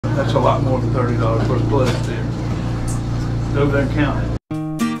That's a lot more than $30 for a plus there. Go over there and count it.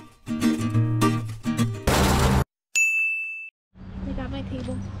 They got my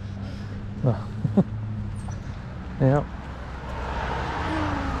table. Oh. Yep.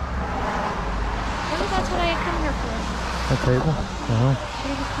 Maybe that's what I had come here for. A table? Uh-huh.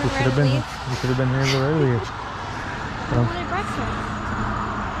 You should have been here a little earlier. I wanted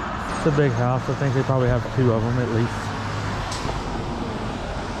breakfast. It's a big house. I think they probably have 2 of them at least.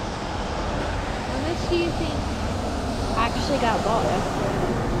 How much do you think actually got bought yesterday?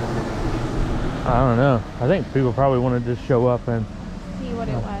 I don't know. I think people probably wanted to show up and See what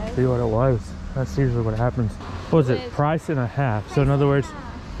it was. see what it was. That's usually what happens. What was it? Price and a half. So in other words,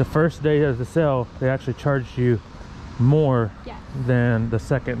 the first day of the sale, they actually charged you more than the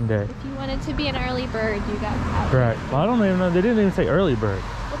second day. If you wanted to be an early bird, you got out. Right. Well, I don't even know. They didn't even say early bird.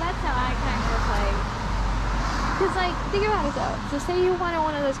 Well, that's how I kind of like. Cause like, think about it though. So say you wanted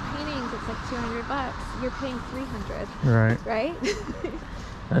one of those paintings, it's like $200. You're paying $300. Right. Right.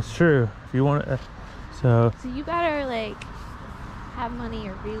 That's true. If you want it, so you gotta like have money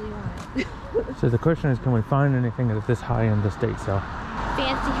or really want it. So the question is, can we find anything at this high-end estate sale?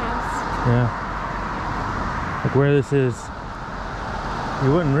 Fancy house. Yeah. Like where this is,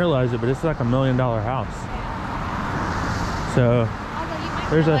 you wouldn't realize it, but it's like $1 million house. So Although you might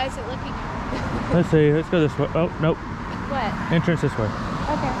there's realize it looking at it. let's see, let's go this way. Oh, nope. What? Entrance this way.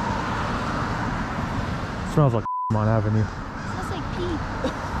 Okay. Smells like on Avenue. It smells like pee.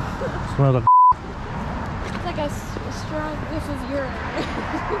 Smells like It's like a strong whiff of urine.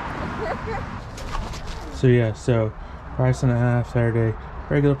 So yeah, so price and a half Saturday,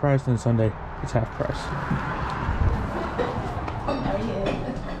 regular price, and Sunday it's half price.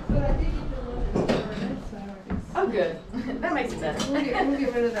 Oh, good. That makes it better. We'll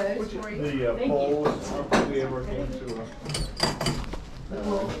get rid of those for you. The poles, we ever came to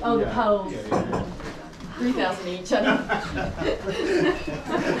Oh, the poles. 3,000 each. I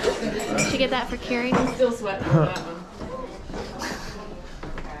Did you get that for Carrie? I'm still sweating on that one.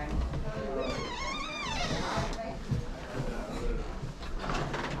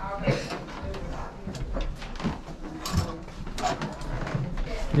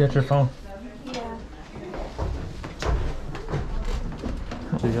 You got your phone? Yeah.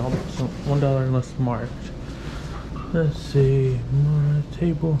 So y'all, so $1 less marked. Let's see, my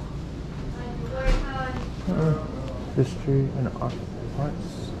table. History and arts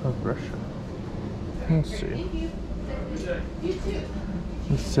of Russia. Let's see.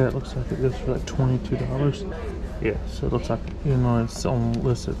 This set looks like it goes for like $22. Yeah, so it looks like, even though it's on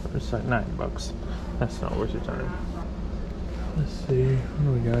listed for it's like $9. That's not worth your time. Let's see, what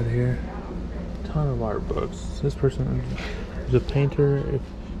do we got here? Ton of art books. This person is a painter, if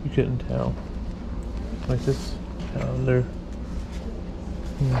you couldn't tell. Like this calendar.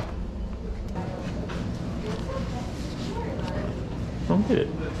 Yeah. Don't get it.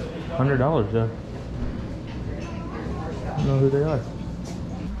 $100 though. I don't know who they are.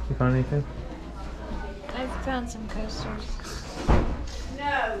 You find anything? I found some coasters.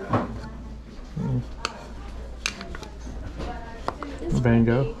 No. Van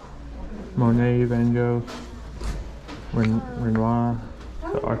Gogh, Monet, Van Gogh, Renoir,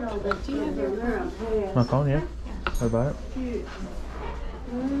 the art. Do you have your My phone, yeah. What about it?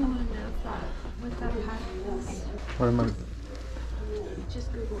 I want to know what that pattern is. What am I?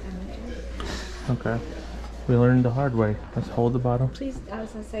 Just Google images. Okay. We learned the hard way. Let's hold the bottom. Please, I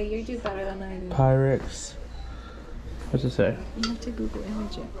was going to say, you do better than I do. Pyrex. What's it say? You have to Google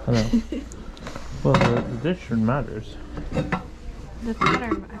image it. I know. Well, the dictionary matters. The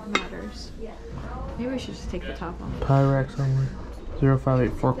pattern matters. Maybe we should just take the top off. Pyrex only.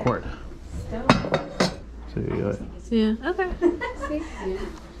 0584 quart. So you got Yeah. Okay. See?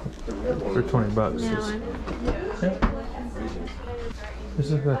 for $20. Now Yeah. This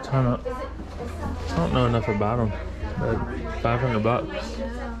is a ton of. I don't know enough about them, but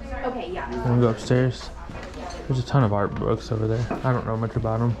 $500. Okay, yeah. I'm gonna go upstairs. There's a ton of art books over there. I don't know much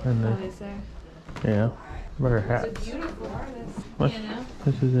about them. And What is there? yeah, better hats. Beautiful artist. What? You know?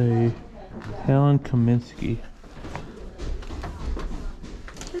 This is a Helen Kaminsky.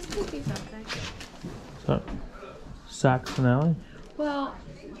 This could be something. So, Saxon Alley. Well,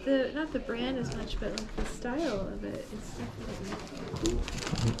 not the brand as much, but like the style of it. It's definitely.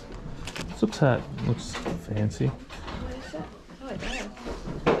 This looks fancy. What is that? Oh, it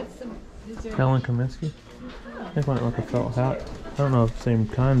does. It's some. Is there? Helen Kaminsky. I think I might like a felt hat. I don't know if it's the same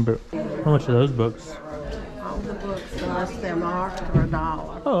kind, but how much are those books? All the books, unless they're marked, are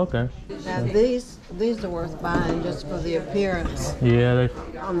 $1. Oh, okay. Now these are worth buying just for the appearance Yeah,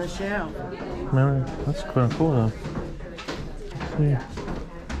 they. on the shelf. Man, that's kind of cool though. See.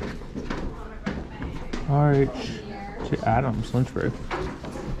 RH Adams, Lynchburg.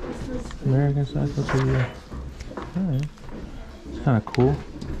 American Cycle to Alright. It's kind of cool.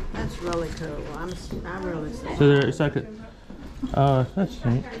 That's really cool. I'm really So there, it's like a. Oh, that's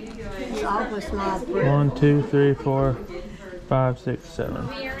neat. It's awfully small print. 1, 2, 3, 4, 5, 6, 7.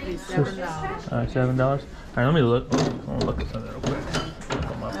 $7. $7. All right, let me look. I'll look at something real quick.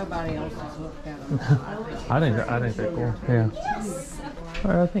 Nobody else has looked at them. I think they're cool. Yeah.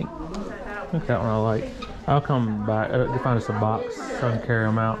 All right, I think that one I like. I'll come back to find us a box so I can carry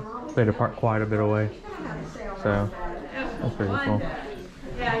them out. They depart quite a bit away, so that's pretty cool.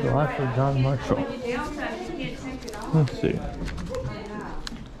 The Life of John Marshall. Let's see.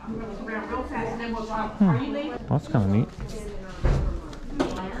 Well, that's kind of neat.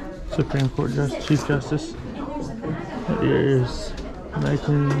 Supreme Court Chief Justice. Here's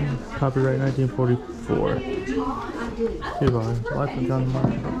copyright 1944. Two volumes. Life of John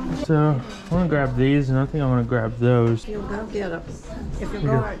Marshall. So I'm gonna grab these, and I think I'm gonna grab those. You'll go get them. If you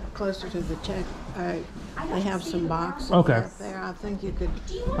go right closer to the check, they have some boxes Okay. up there. I think you could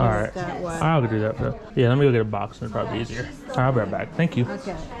do All it right. that way. I'll do that. Though. Yeah, let me go get a box, and it'll probably be easier. All right, I'll be right back. Thank you.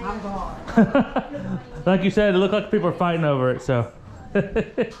 Okay, I'm going. Like you said, it looked like people are fighting over it, so.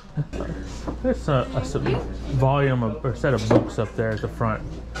 There's a volume of, or set of books up there at the front.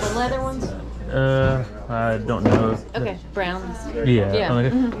 The leather ones? I don't know. Okay, browns. Yeah. Yeah.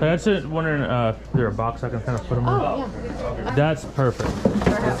 I was just wondering, is there a box I can kind of put them in? Oh, yeah. That's perfect.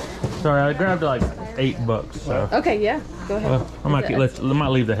 Sorry, I grabbed like 8 books, so. Okay, yeah. Go ahead. I might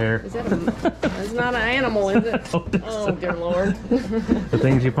leave the hair. Is that that's not an animal, is it? Oh, dear Lord. The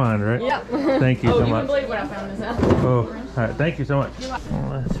things you find, right? Yep. Thank you so You much. wouldn't believe what I found this out. Oh, all right. Thank you so much.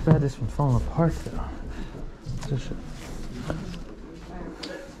 Oh, it's bad this one's falling apart though.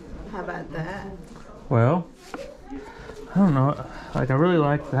 How about that? Well, I don't know. Like, I really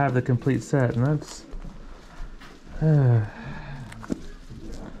like to have the complete set, and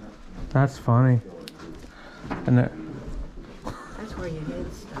that's funny. And That's where you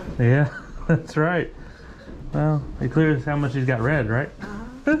hid stuff. yeah, that's right. Well, it clears how much he's got read, right?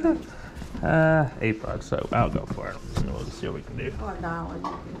 $8, so I'll go for it. And we'll see what we can do.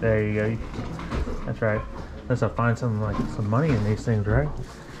 $4. There you go. That's right. Unless I find something like some money in these things, right?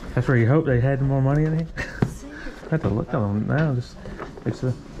 That's where you hope they had more money in here. I have to look at them now. Just fix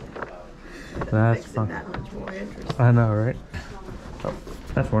it. That's fun. That much more interesting. I know, right? Oh,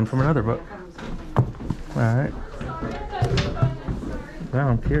 that's one from another book. All right. Now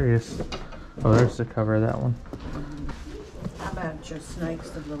I'm curious. Oh, there's the cover of that one. How about your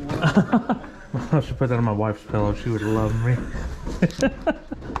snakes of the world? I should put that on my wife's pillow. She would love me.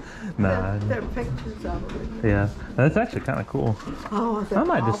 Nah. There are pictures of it. Yeah, that's actually kind of cool. Oh, that's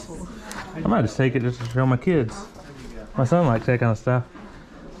awful. I might just take it just to show my kids. My son likes that kind of stuff.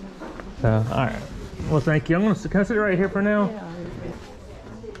 So, all right. Well, thank you. Can I sit right here for now?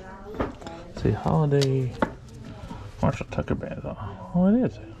 Let's see, holiday Marshall Tucker Band. Oh, it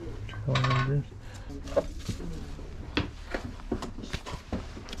is.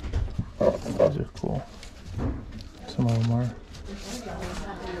 These are cool. Some of them are.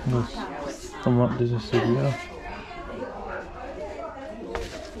 This is studio.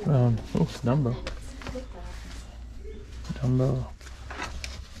 Oh, Dumbo.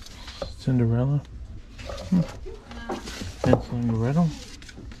 Cinderella. Hansel and Gretel.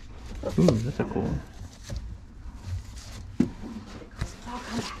 Ooh, that's a cool one.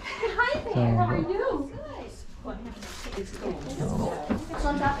 Hi there, how are you? It's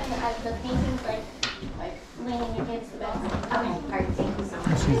on top and the painting's like leaning against the bed. Okay, alright, thank you so much.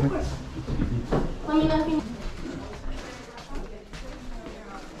 Excuse me. Let me know if you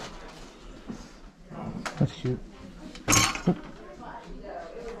That's cute. Oop.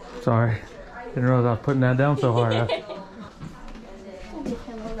 Sorry. Didn't realize I was putting that down so hard. I'll give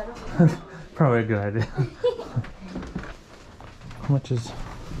him a little. Probably a good idea. How much is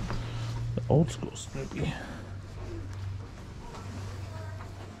the old school Snoopy?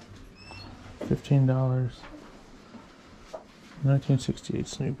 $15. 1968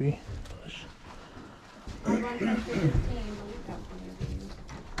 Snoopy.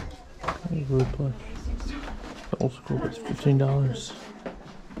 Blue plush. The old school is $15.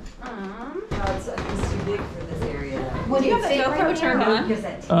 It's too big for this area. What do you have the GoPro turned on?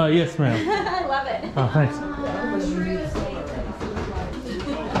 Yes, ma'am. I love it. Oh, thanks.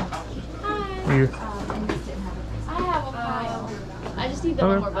 Here. I have a pile. I just need the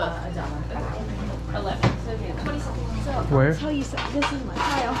Okay. one more book. 11. So yeah, 20 seconds. So Where? I'll tell you something. This is my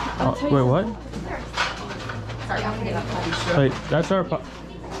pile. I'll Oh, tell you wait, what? Sorry, I'm forgetting about Wait, that's our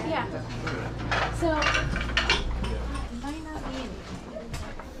Yeah. So it might not be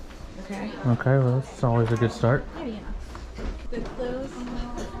anything. Okay. Okay, well, that's always a good start. Maybe enough. The clothes,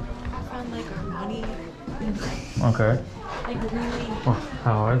 I found like Armani. Okay. Like really, Well,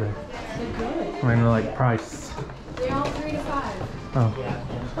 how are they? they're good. I mean, like price. They're all 3 to 5. Oh,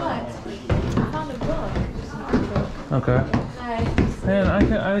 But I found a book, just an art book. okay. Man,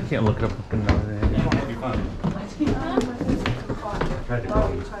 I can't look it up with the nose.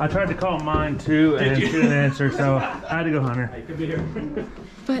 I tried to call mine too, and she didn't answer, so I had to go hunt her.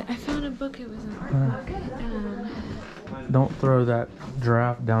 But I found a book, it was an art book. Don't throw that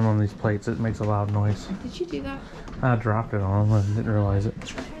giraffe down on these plates, it makes a loud noise. Did you do that? I dropped it on them and didn't realize it.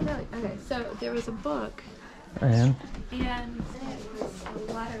 Okay, so there was a book, And? and it was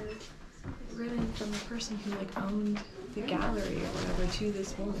a letter written from the person who like owned the gallery or whatever to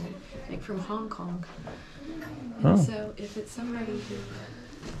this woman, like from Hong Kong. And Oh. so if it's somebody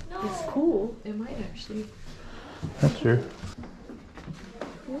who is cool, it might actually. That's true.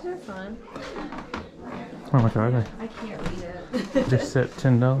 These are fun. How much are they? I can't read it. Just set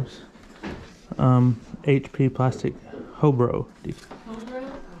 $10. HP plastic Hobro.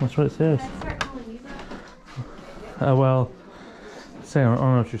 That's what it says. Can I start calling you that? Well, say I don't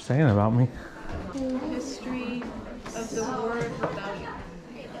know what you're saying about me. Whole history of the War of Rebellion.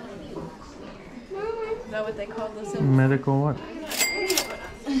 Is that what they call this? Medical what?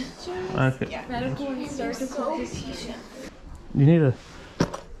 Okay. Medical and surgical history. You need to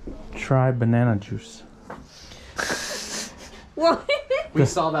try banana juice. What? We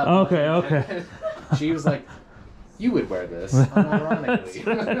saw that. Okay. She was like, "You would wear this." Unironically.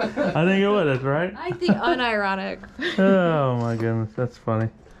 I think it would, right? I think unironic. Oh my goodness, that's funny.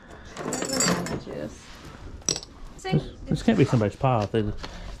 This can't be somebody's pile. They just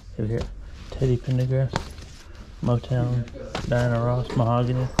over here. Teddy Pendergrass, Motown, Diana Ross,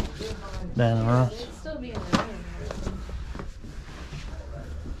 Mahogany, Diana Ross.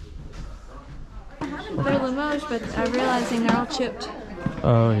 They're Limoges, but I'm realizing they're all chipped.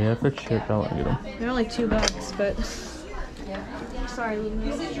 Oh yeah, if they're chipped, I want to get them. They're only $2, but sorry,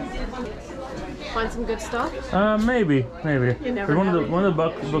 Limoges. Find some good stuff. Maybe. You never One know. of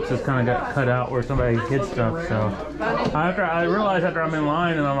the books has kind of got cut out where somebody hid stuff. So I realized after I'm in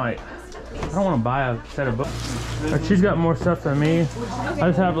line and I'm like, I don't want to buy a set of books. She's got more stuff than me. I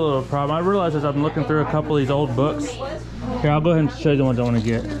just have a little problem. I realized as I'm looking through a couple of these old books. Here, I'll go ahead and show you the ones I want to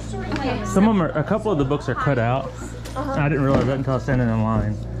get. Some of them a couple of the books are cut out. I didn't realize that until I was standing in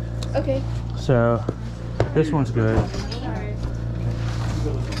line. Okay. So this one's good.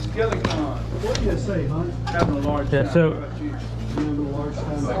 Skellicon. What do you say, huh? Having a large Yeah, time. so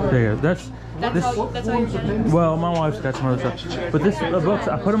there you go. That's all you're getting? Well, my wife's got some other stuff, but the books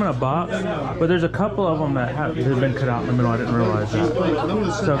I put them in a box. But there's a couple of them that have been cut out in the middle. I didn't realize that.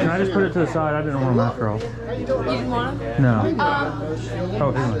 So can I just put it to the side? I didn't want them after all. You didn't want them? No.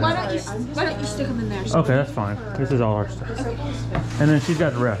 Oh, Why don't you stick them in there? okay, that's fine. This is all our stuff. And then she's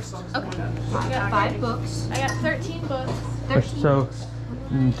got the rest. Okay. I got 5 books. I got 13 books. So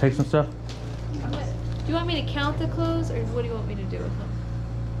take some stuff. Do you want me to count the clothes, or what do you want me to do with them?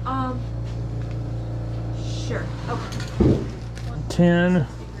 Sure. Okay. 10.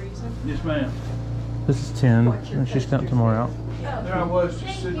 Yes, ma'am. This is 10, and she's counting some more out. There I was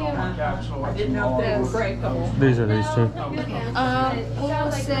just sitting on my couch, so I didn't know they were breakable. These are these two.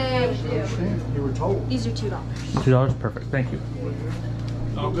 We'll say you were told. these are $2. $2, perfect. Thank you.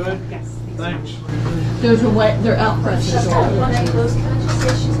 All good? Yes. Thanks. Those are what, they're out prices. Those can I just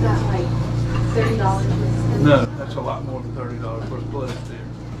say she's got like $30 No, that's a lot more than $30 worth of clothes there.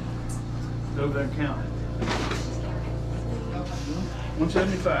 Go over there and count it.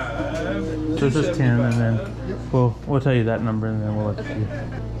 175. So this is 10, and then we'll tell you that number, and then we'll let you.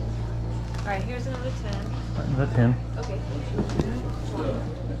 Alright, here's another 10. Is that 10? Okay.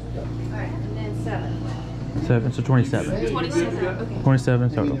 Alright, and then 7. 7, so 27. 27. Okay. 27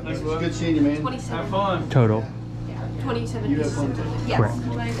 total. Good seeing you, man. 27. Have fun. Total. 27 pieces of clothing. Yes. Correct.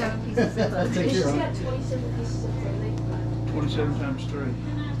 27 pieces of clothing. She's got 27 pieces of clothing. 27 times 3.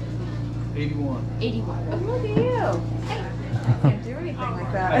 81. 81. Oh, look at you. Hey. I can't do anything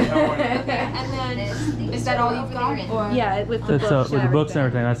like that. And then, is that all you've got? Or? Yeah, with the That's books. with the books and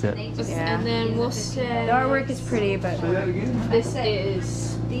everything. That's it. Yeah. And then we'll say the artwork is pretty, but Say that again? this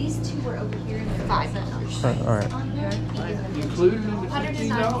is These two were over here and they're $5. All right. Included in the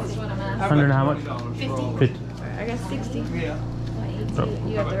 $15? 100 and how much? 50. I got 60. Yeah.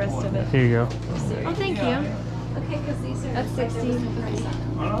 You have the rest of it. Here you go. Oh, thank you. Okay, because these are. That's 60. I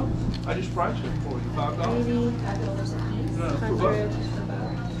know. I just priced it for you. $5. 80, No, for 100.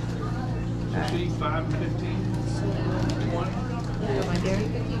 bucks. 15, 5 and 15. 20. Yeah, my dear.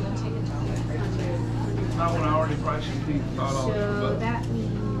 Not when I already priced it $5 per So buck. that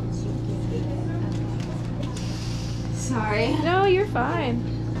means you sorry. No, you're fine.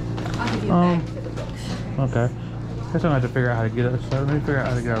 I'll give you a bag for the books. Okay. I guess I'm gonna have to figure out how to get us. So let me figure out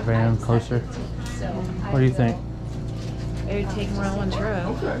how to get our van closer. What do you think? Maybe take them around one truck.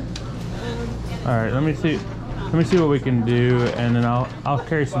 All right. Let me see. Let me see what we can do, and then I'll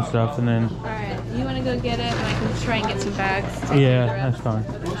carry some stuff, and then. All right. You want to go get it, and I can try and get some bags. Yeah, that's fine.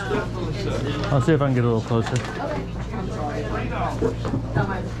 I'll see if I can get a little closer.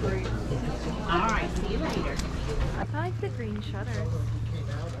 Alright, see you later. I like the green shutters.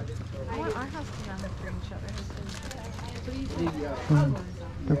 I want our house to have green shutters. What do you think?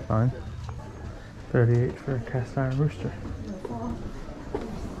 They're fine. 38 for a cast iron rooster.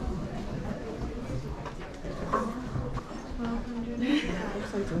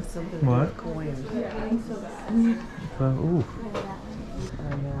 What? Ooh.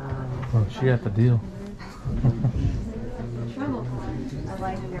 Oh, she got the deal.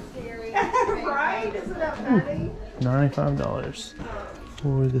 Right? Isn't that funny? $95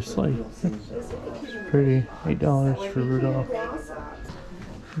 for the sleigh. Pretty. $8 for Rudolph.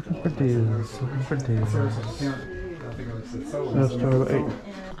 Looking for deals. Looking for deals. Let's start at 8.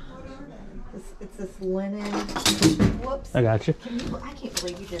 It's this linen. Whoops. I got you. I can't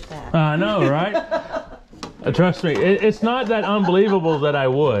believe you did that. I know, right? Trust me, it's not that unbelievable that I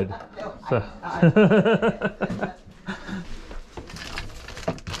would. So.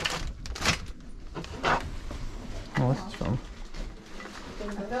 Oh, this is fun. I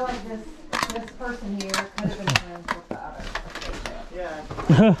feel like this person here could have been friends with the other.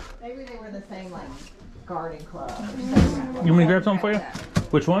 Yeah. Maybe they were in the same like garden club. Or something. You want me to grab something for you?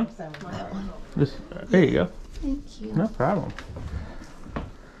 Which one? This. There you go. Thank you. No problem.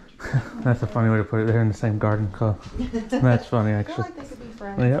 That's a funny way to put it. They're in the same garden club. That's funny, I feel actually. like they could be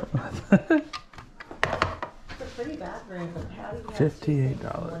friends. Yep. It's a pretty bathroom, but how do you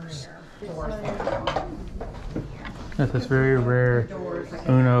 $58. That's this very rare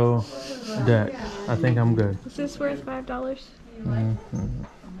Uno deck. I think I'm good. Is this worth $5? Mm-hmm.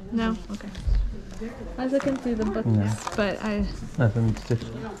 No? Okay. I was looking through the books, No. but I Nothing mean,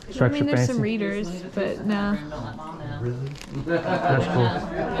 structure there's some fancy. readers, but no. That's cool.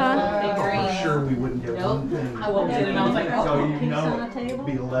 Huh? I'm sure we wouldn't get one thing. I walked in and I was like, So oh, you peace know on the it'd table.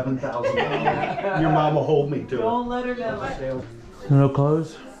 be $11,000. Your mama hold me to Don't let her know. it. No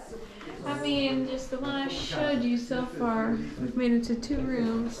clothes? I mean, just the one I showed you so far. We've made it to 2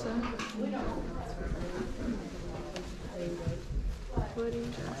 rooms, so. What is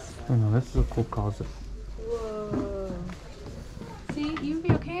this? Oh no, this is a cool closet. Whoa. See, you'd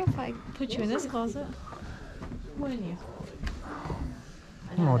be okay if I put you in this closet. Wouldn't you?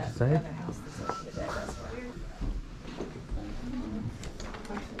 I don't know what to say.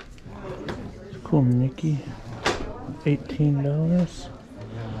 Cool Mickey. $18.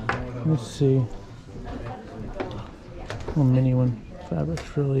 Let's see. Little mini one.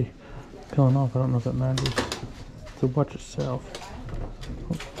 Fabric's really peeling off. I don't know if that matters. So watch itself.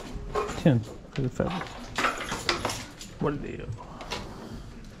 10 for the fabric. What a deal.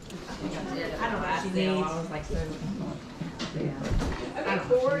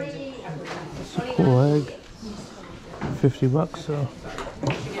 It's a cool egg. $50, so.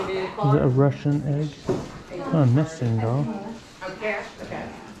 Is it a Russian egg? Oh, nesting doll.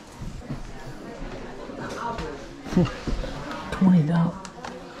 $20.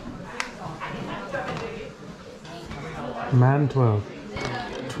 Madden 12.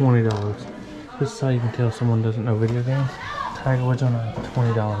 $20. This is how you can tell someone doesn't know video games. Tiger Woods on a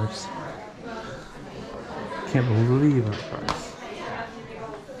 $20. Can't believe that price.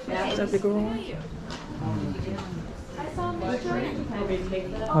 Is that the girl?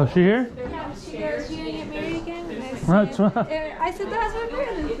 Oh, she here? Yeah, she goes, you gonna get married again? That's right. I said, that's what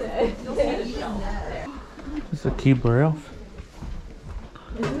Brandon said. This is a Keebler elf.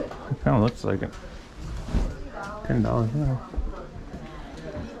 It kind of looks like it. $10, yeah.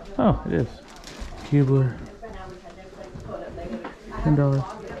 Oh, it is. Keebler.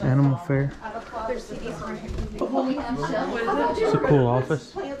 $10. Animal Fair. It's a cool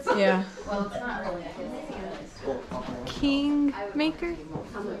office. Yeah. King Maker?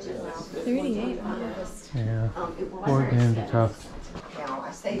 38. Yeah. Board games are tough. Now,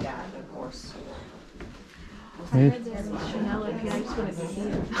 I say that, of course. I heard there's a Chanel up here. I just want to see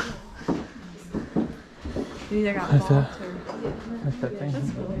it. You either got That's bought that. That's that thing.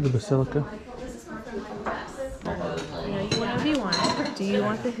 The Basilica. Whatever you want. Do you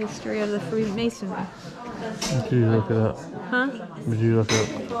want the history of the Freemasonry? Did you look it up? Huh? Did you look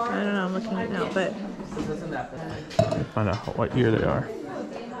it up? I don't know. I'm looking at it now, but Find out what year they are.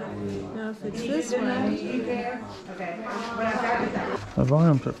 now if it's this one, The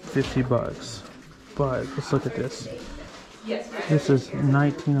volumes are $50. But let's look at this. This is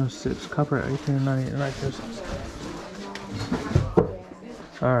 1906. Copyright 1898. 1906.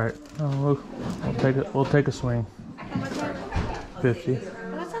 All right. We'll take it. We'll take a swing. 50.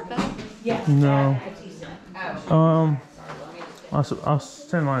 That's not bad. No. I'll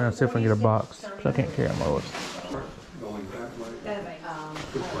stand in line and see if I can get a box. Cause I can't carry out my list.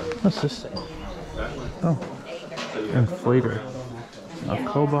 What's this thing? Oh, inflator. A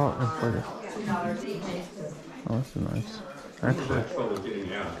cobalt inflator. Oh, that's nice. Actually,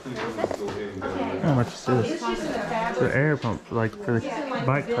 how much is this? It's the air pump, like for the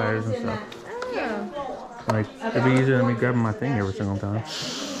bike tires and stuff. Yeah. Like, it'd be easier than me grabbing my thing every single time.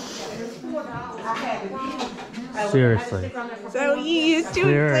 Seriously. So you used to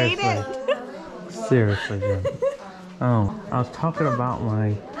inflate it? Seriously, Jen. Oh, I was talking about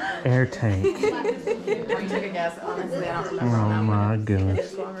my air tank. Took a guess, honestly, I don't remember. Oh my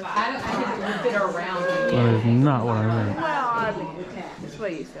goodness. I can fit around you. That is not what I meant. Well, I mean, that's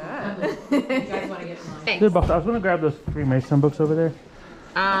what you said. You guys want to get some? Good box. I was going to grab those Freemason books over there.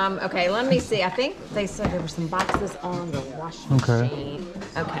 Okay, let me see. I think they said there were some boxes on the washing machine.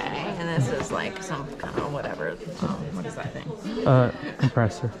 Okay, and this is like some kind of whatever. What is that thing?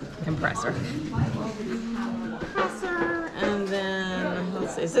 Compressor. Compressor. And then,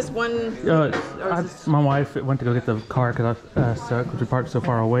 let's see, is this one? My wife went to go get the car because I was stuck because we parked so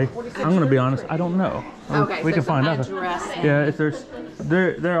far away. I'm going to be honest, I don't know. Okay, we so can find out. addressing. Yeah, if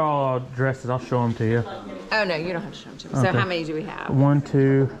they're all dresses. I'll show them to you. Oh, no, you don't have to show them to me. Okay. So how many do we have? 1,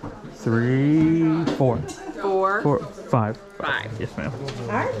 2, 3, 4. 4. 4, 5. 5. Yes, ma'am. All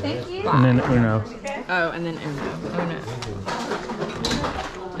right, thank you. And then Uno. Oh, and then Uno.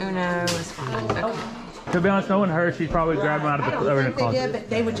 Uno is fine. Okay. To be honest, knowing her, she'd probably grab them out of the closet. But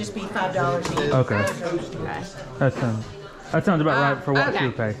they would just be $5 each. Okay. That sounds about right for what she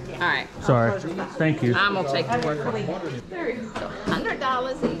would pay. All right. Sorry. Thank you. I'm going to take the word for it. So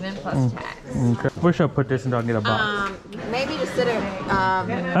 $100 even plus tax. Okay. Wish I put this until I can get a box. Maybe to sit at, I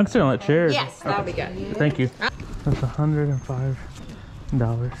can sit on that chair. yes, that would be good. Thank you. That's $105.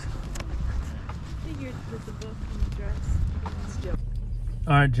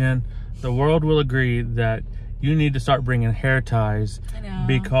 All right, Jen. The world will agree that you need to start bringing hair ties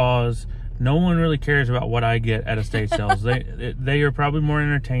because no one really cares about what I get at estate sales. They are probably more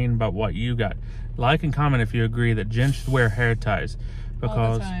entertained about what you got. Like and comment if you agree that Jen should wear hair ties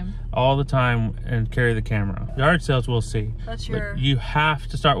because all the time and carry the camera. Yard sales we'll see. That's your... But you have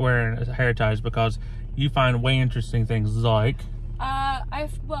to start wearing hair ties because you find way interesting things like... I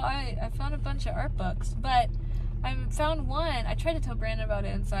found a bunch of art books, but I found one. I tried to tell Brandon about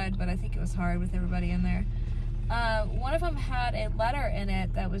it inside, but I think it was hard with everybody in there. One of them had a letter in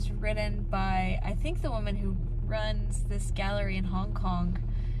it that was written by, I think, the woman who runs this gallery in Hong Kong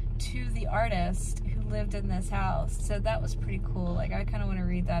to the artist who lived in this house. So that was pretty cool. Like, I kind of want to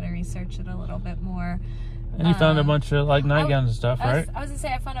read that and research it a little bit more. And you found a bunch of like nightgowns and stuff, right? I was gonna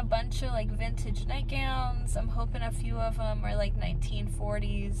say I found a bunch of like vintage nightgowns. I'm hoping a few of them are like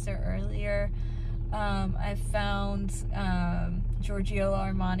 1940s or earlier. I found Giorgio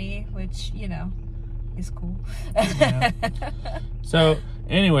Armani, which, you know, is cool. Yeah. So,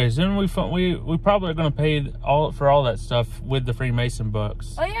 anyways, then we probably are going to pay for all that stuff with the Freemason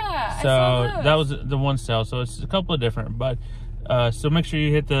books. Oh yeah. So that was the one sale. So it's a couple of different, but so make sure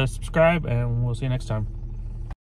you hit the subscribe, and we'll see you next time.